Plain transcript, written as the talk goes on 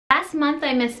last month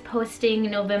I missed posting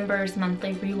November's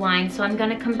monthly rewind, so I'm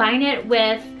gonna combine it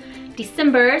with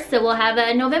December. So we'll have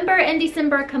a November and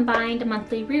December combined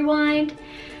monthly rewind.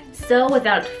 So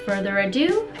without further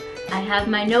ado, I have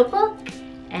my notebook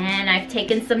and I've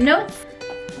taken some notes.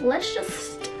 Let's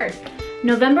just start.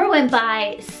 November went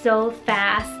by so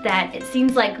fast that it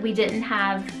seems like we didn't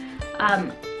have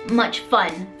much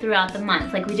fun throughout the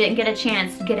month. Like we didn't get a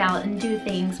chance to get out and do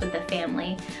things with the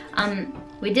family.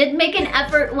 We did make an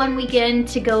effort one weekend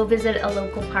to go visit a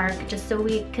local park just so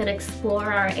we could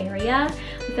explore our area.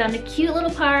 We found a cute little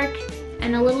park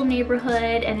and a little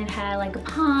neighborhood, and it had like a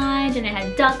pond and it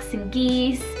had ducks and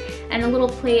geese and a little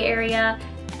play area.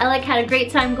 Alec had a great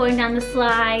time going down the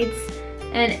slides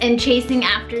and chasing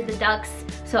after the ducks,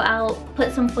 so I'll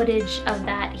put some footage of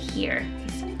that here.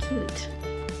 He's so cute.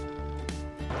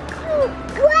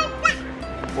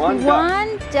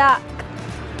 One duck.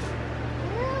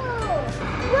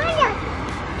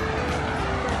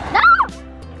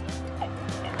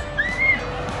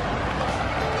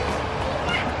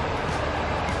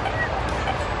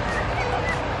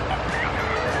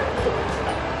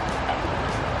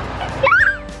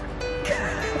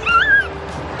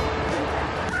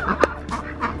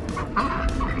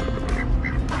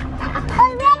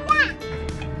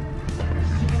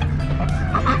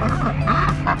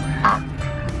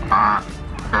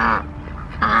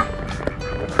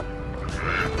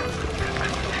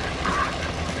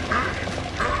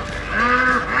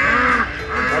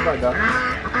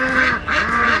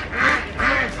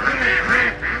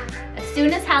 As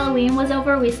soon as Halloween was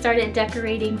over, we started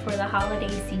decorating for the holiday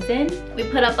season. We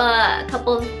put up a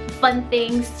couple of fun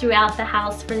things throughout the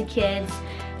house for the kids.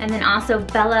 And then also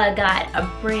Bella got a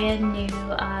brand new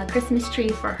Christmas tree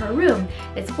for her room.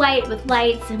 It's white with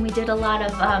lights, and we did a lot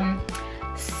of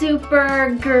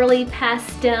super girly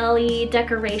pastel-y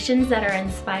decorations that are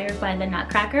inspired by the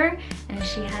Nutcracker. And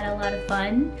she had a lot of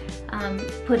fun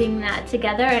putting that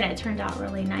together, and it turned out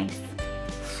really nice.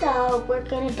 So we're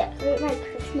gonna decorate my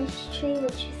Christmas tree,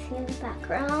 which you see in the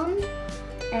background.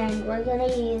 And we're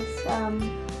gonna use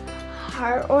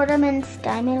heart ornaments,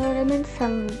 diamond ornaments,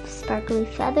 some sparkly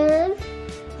feathers,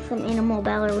 some animal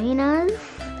ballerinas,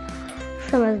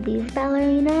 some of these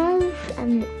ballerinas,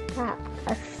 and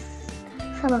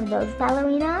some of those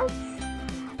ballerinas.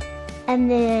 And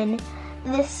then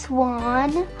this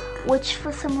swan, which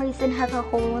for some reason has a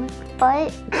hole in its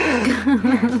butt.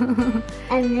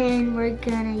 And then we're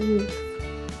gonna use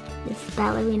this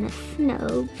ballerina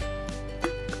snow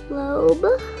globe.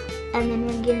 And then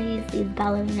we're gonna use these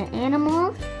ballerina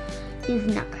animals, these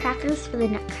nutcrackers for the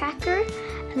Nutcracker,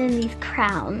 and then these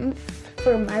crowns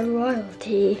for my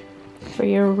royalty. For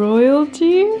your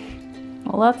royalty?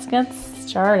 Well, let's get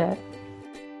started.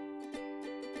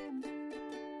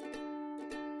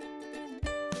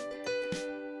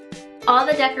 All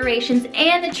the decorations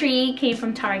and the tree came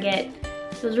from Target.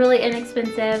 It was really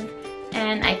inexpensive,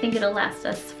 and I think it'll last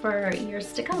us for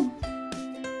years to come.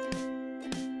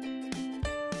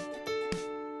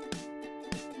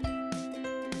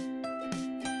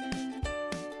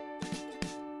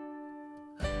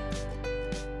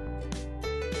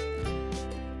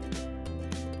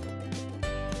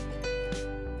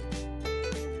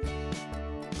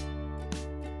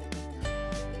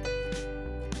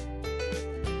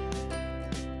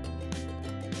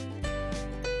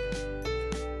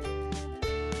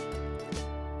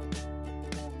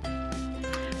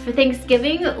 For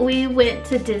Thanksgiving, we went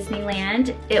to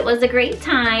Disneyland. It was a great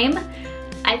time.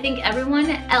 I think everyone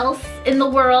else in the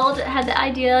world had the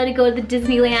idea to go to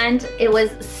Disneyland. It was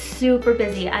super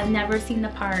busy. I've never seen the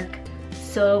park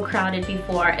so crowded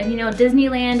before. And you know,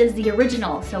 Disneyland is the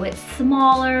original, so it's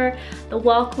smaller. The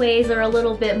walkways are a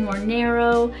little bit more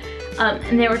narrow.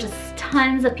 And there were just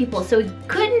tons of people. So we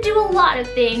couldn't do a lot of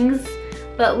things,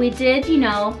 but we did, you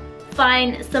know,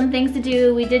 find some things to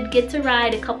do. We did get to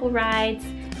ride a couple rides.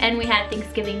 And we had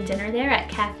Thanksgiving dinner there at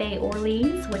Cafe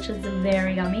Orleans, which was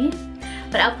very yummy.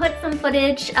 But I'll put some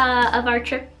footage of our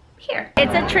trip here.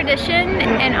 It's a tradition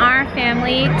in our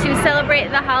family to celebrate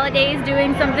the holidays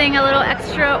doing something a little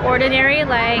extraordinary,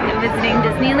 like visiting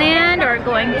Disneyland or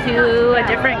going to a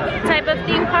different type of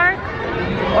theme park,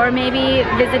 or maybe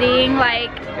visiting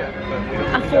like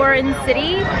a foreign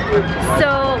city.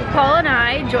 So Paul and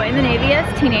I joined the Navy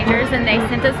as teenagers, and they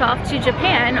sent us off to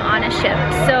Japan on a ship.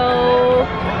 So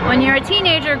when you're a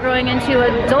teenager growing into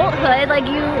adulthood, like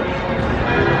you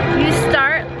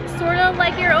start sort of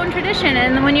like your own tradition,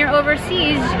 and when you're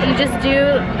overseas, you just do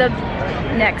the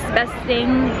next best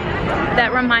thing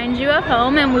that reminds you of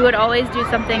home. And we would always do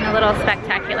something a little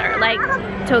spectacular, like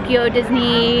Tokyo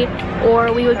Disney,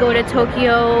 or we would go to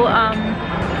Tokyo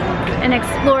and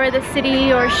explore the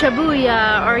city, or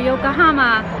Shibuya or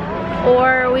Yokohama,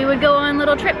 or we would go on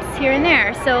little trips here and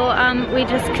there. So we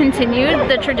just continued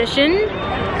the tradition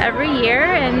every year,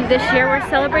 and this year we're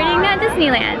celebrating at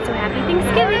Disneyland. So happy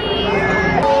Thanksgiving!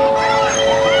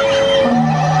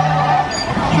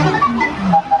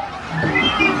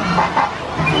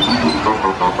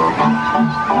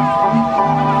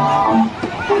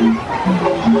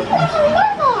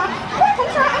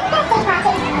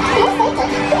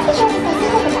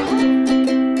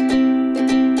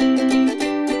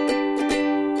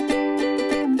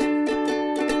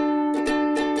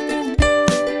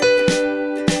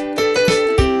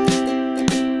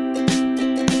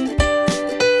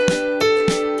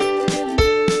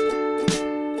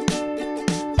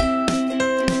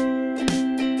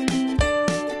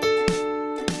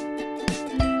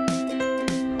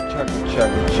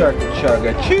 Chugga, chugga,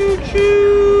 chugga, choo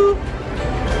choo!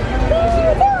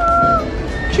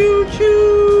 Choo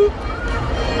choo!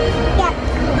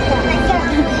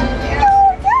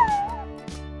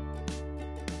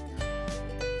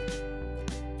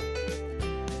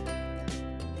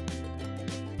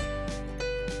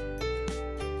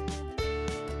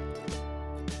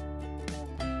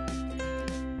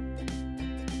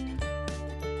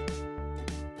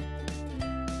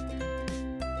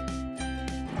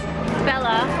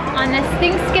 Bella, on this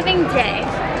Thanksgiving day,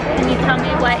 can you tell me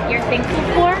what you're thankful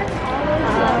for?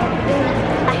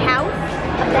 A house,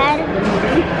 a bed,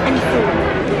 and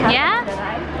food. Yeah?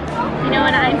 You know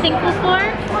what I'm thankful for?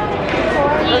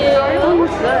 You.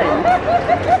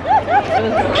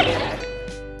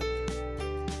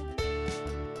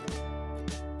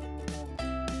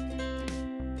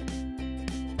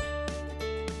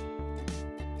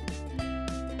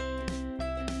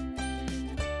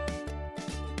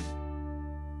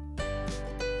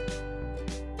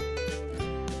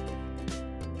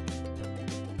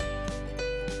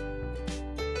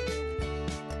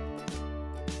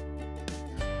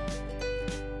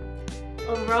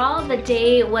 Overall, the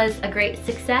day was a great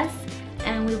success,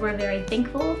 and we were very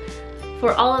thankful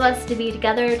for all of us to be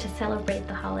together to celebrate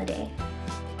the holiday.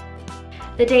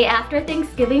 The day after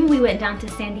Thanksgiving, we went down to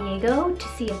San Diego to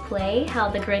see a play, How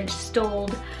the Grinch Stole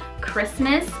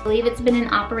Christmas. I believe it's been in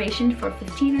operation for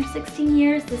 15 or 16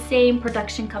 years, the same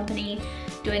production company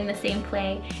doing the same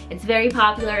play. It's very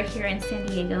popular here in San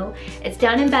Diego. It's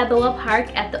down in Balboa Park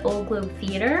at the Old Globe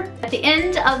Theater. At the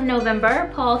end of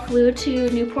November, Paul flew to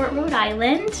Newport, Rhode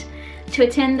Island to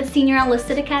attend the Senior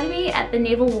Enlisted Academy at the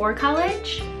Naval War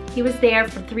College. He was there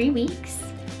for 3 weeks,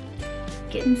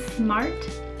 getting smart.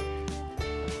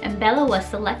 And Bella was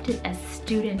selected as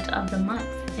Student of the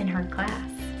Month in her class.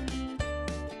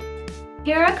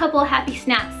 Here are a couple happy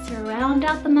snaps to round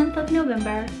out the month of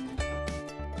November.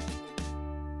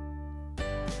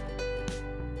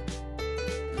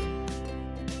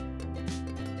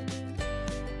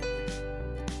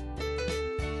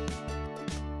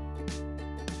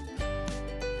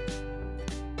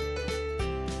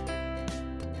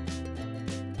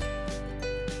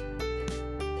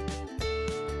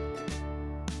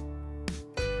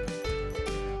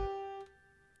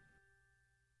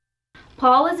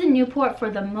 Paul was in Newport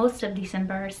for the most of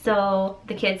December, so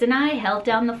the kids and I held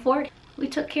down the fort. We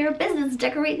took care of business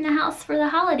decorating the house for the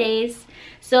holidays.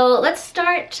 So let's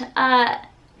start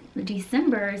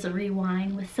December's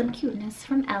rewind with some cuteness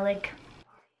from Alec.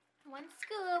 One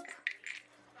scoop.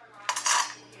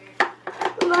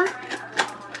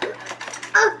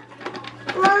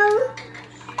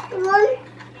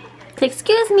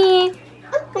 Excuse me.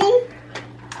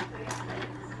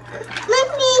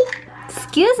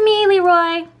 Excuse me,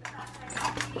 Leroy.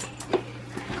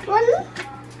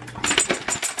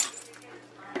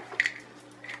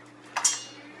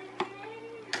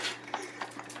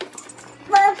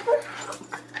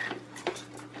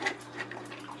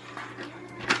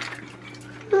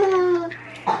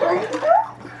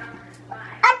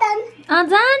 All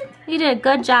done? You did a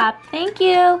good job. Thank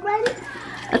you.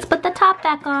 Let's put the top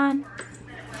back on.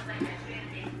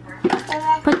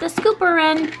 Put the scooper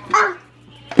in.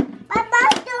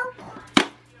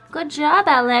 Good job,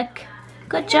 Alec.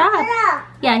 Good job.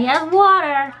 Yeah, he has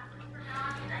water.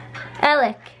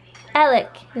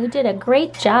 Alec, you did a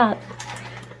great job.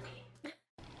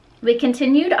 We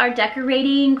continued our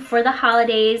decorating for the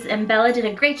holidays, and Bella did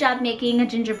a great job making a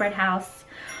gingerbread house.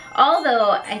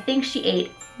 Although I think she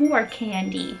ate more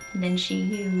candy than she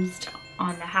used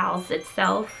on the house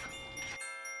itself.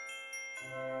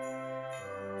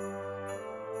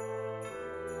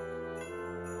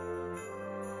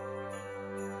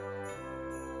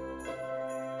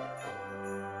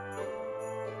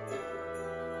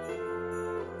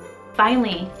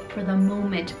 Finally, for the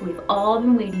moment we've all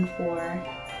been waiting for,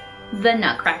 the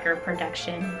Nutcracker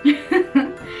production.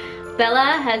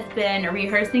 Bella has been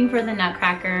rehearsing for the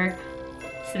Nutcracker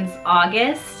since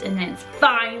August, and it's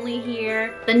finally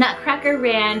here. The Nutcracker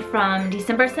ran from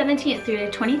December 17th through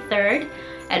the 23rd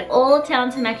at Old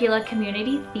Town Temecula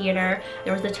Community Theater.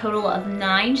 There was a total of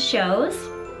 9 shows.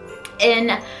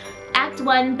 In Act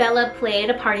 1, Bella played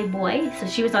a party boy, so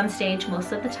she was on stage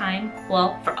most of the time.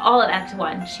 Well, for all of Act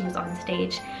 1, she was on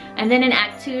stage. And then in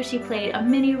Act 2, she played a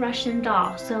mini Russian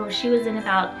doll, so she was in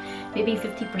about maybe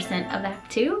 50% of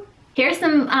Act 2. Here's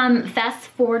some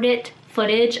fast-forwarded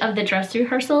footage of the dress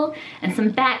rehearsal and some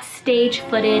backstage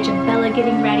footage of Bella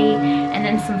getting ready, and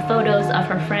then some photos of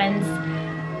her friends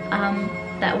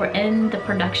that were in the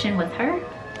production with her.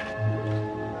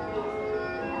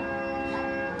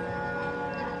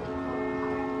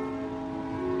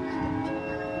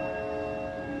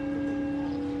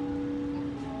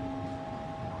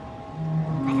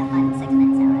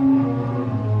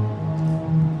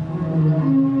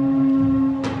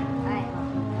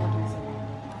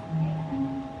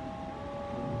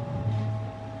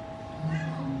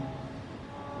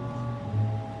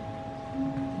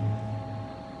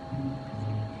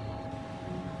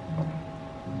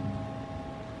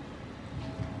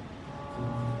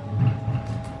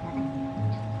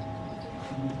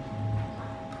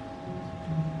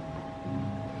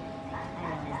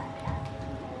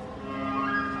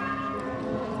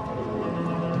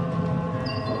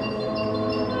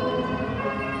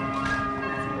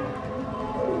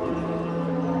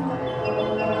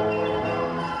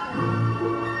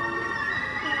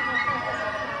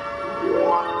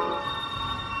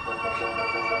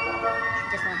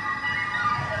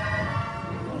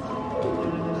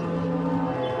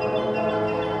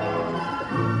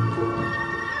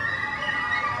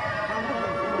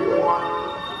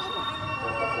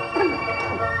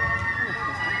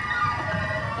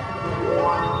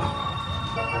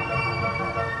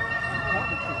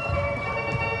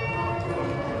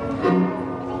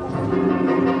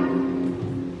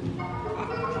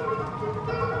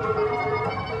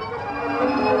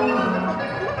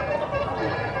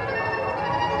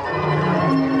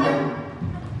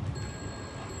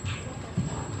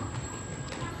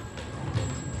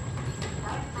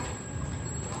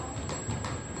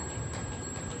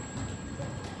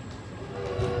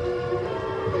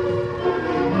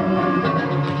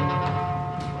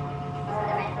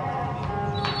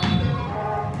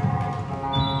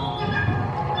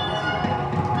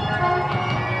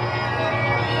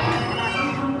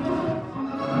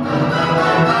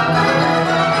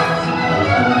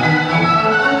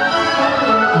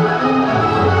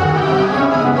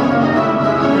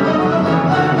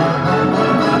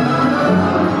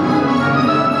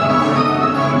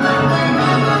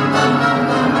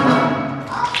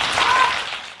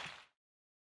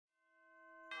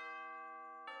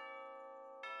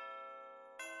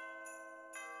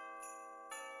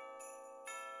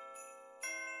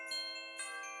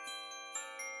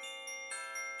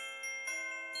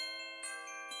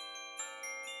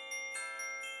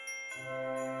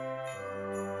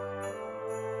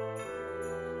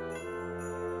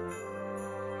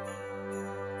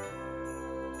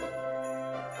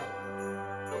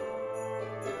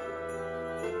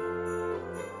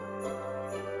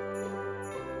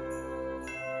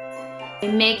 We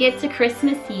make it to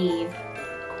Christmas Eve.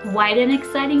 Quite an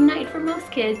exciting night for most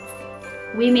kids.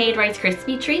 We made Rice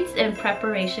Krispie treats in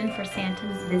preparation for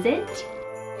Santa's visit.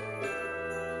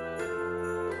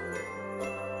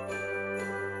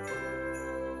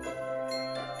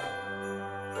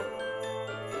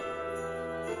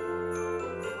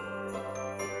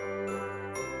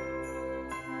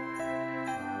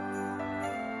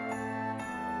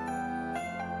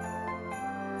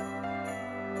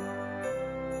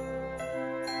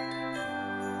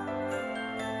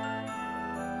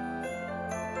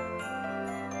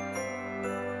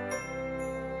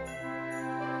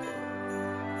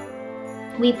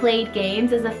 We played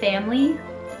games as a family.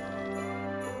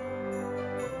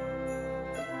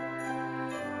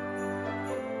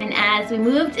 And as we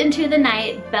moved into the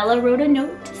night, Bella wrote a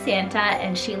note to Santa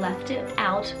and she left it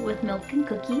out with milk and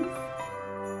cookies.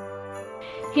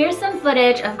 Here's some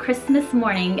footage of Christmas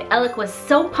morning. Alec was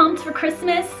so pumped for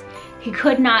Christmas, he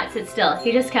could not sit still.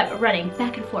 He just kept running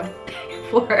back and forth, back and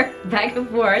forth, back and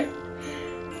forth.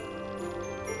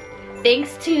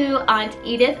 Thanks to Aunt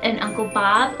Edith and Uncle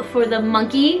Bob for the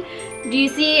monkey. Do you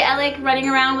see Alec running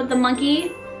around with the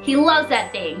monkey? He loves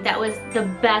that thing. That was the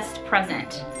best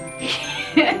present.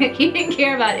 He didn't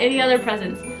care about any other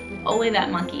presents, only that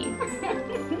monkey.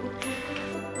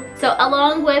 So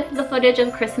along with the footage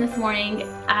of Christmas morning,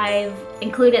 I've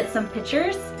included some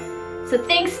pictures. So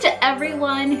thanks to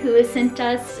everyone who has sent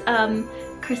us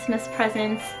Christmas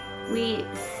presents. We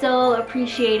so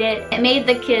appreciate it. It made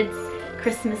the kids'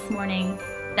 Christmas morning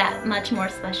that much more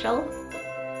special.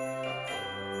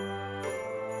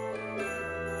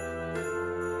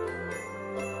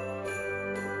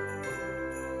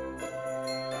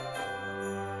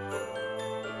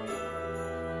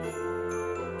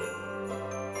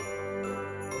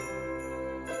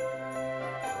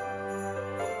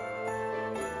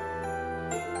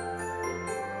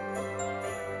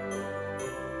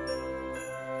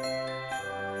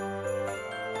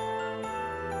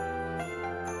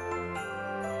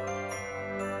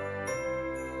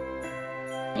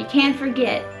 You can't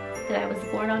forget that I was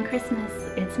born on Christmas.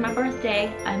 It's my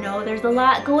birthday. I know there's a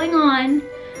lot going on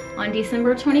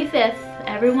December 25th.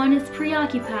 Everyone is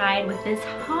preoccupied with this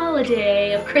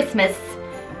holiday of Christmas.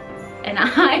 And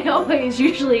I always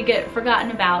usually get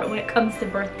forgotten about when it comes to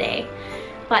birthday.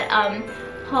 But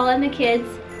Paul and the kids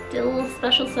did a little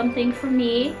special something for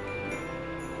me.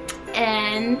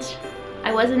 And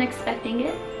I wasn't expecting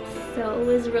it, so it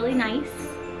was really nice.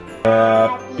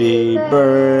 Happy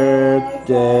birthday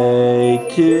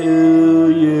to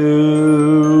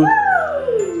you.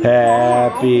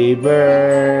 Happy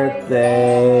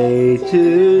birthday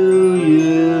to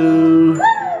you.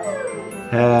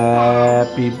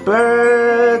 Happy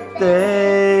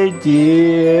birthday,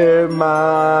 dear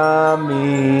mommy.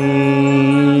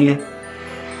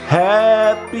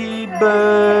 Happy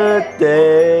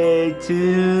birthday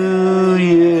to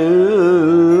you.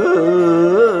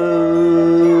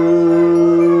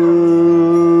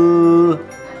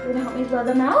 Blow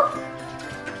them out.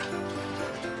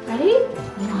 Ready?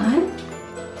 1,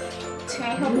 2,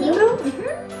 Can I help you?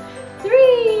 3.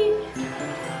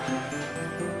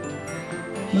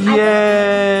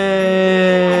 Yay!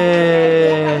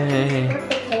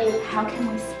 How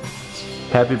can we spell?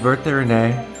 Happy birthday,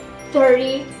 Renee.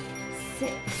 36.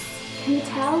 Can you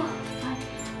tell?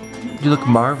 You look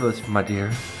marvelous, my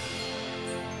dear.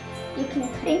 You can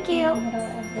Thank you.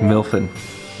 Milfin.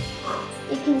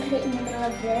 You can put it in the middle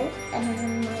of this and then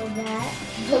in the middle of that.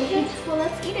 Okay, well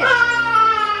let's eat it.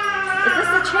 Is this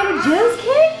the Trader Joe's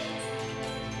cake?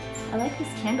 I like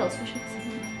these candles. We should see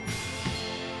them.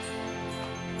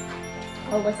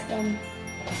 Oh, what's good?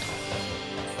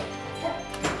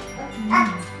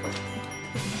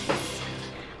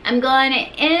 I'm going to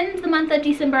end the month of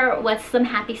December with some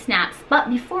happy snaps. But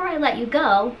before I let you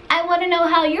go, I want to know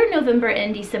how your November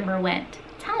and December went.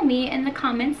 Tell me in the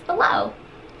comments below.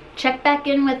 Check back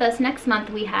in with us next month.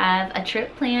 We have a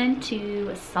trip planned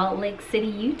to Salt Lake City,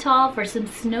 Utah for some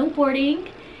snowboarding.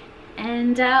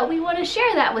 And we want to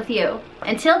share that with you.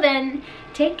 Until then,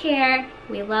 take care.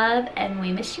 We love and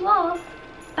we miss you all.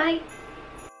 Bye.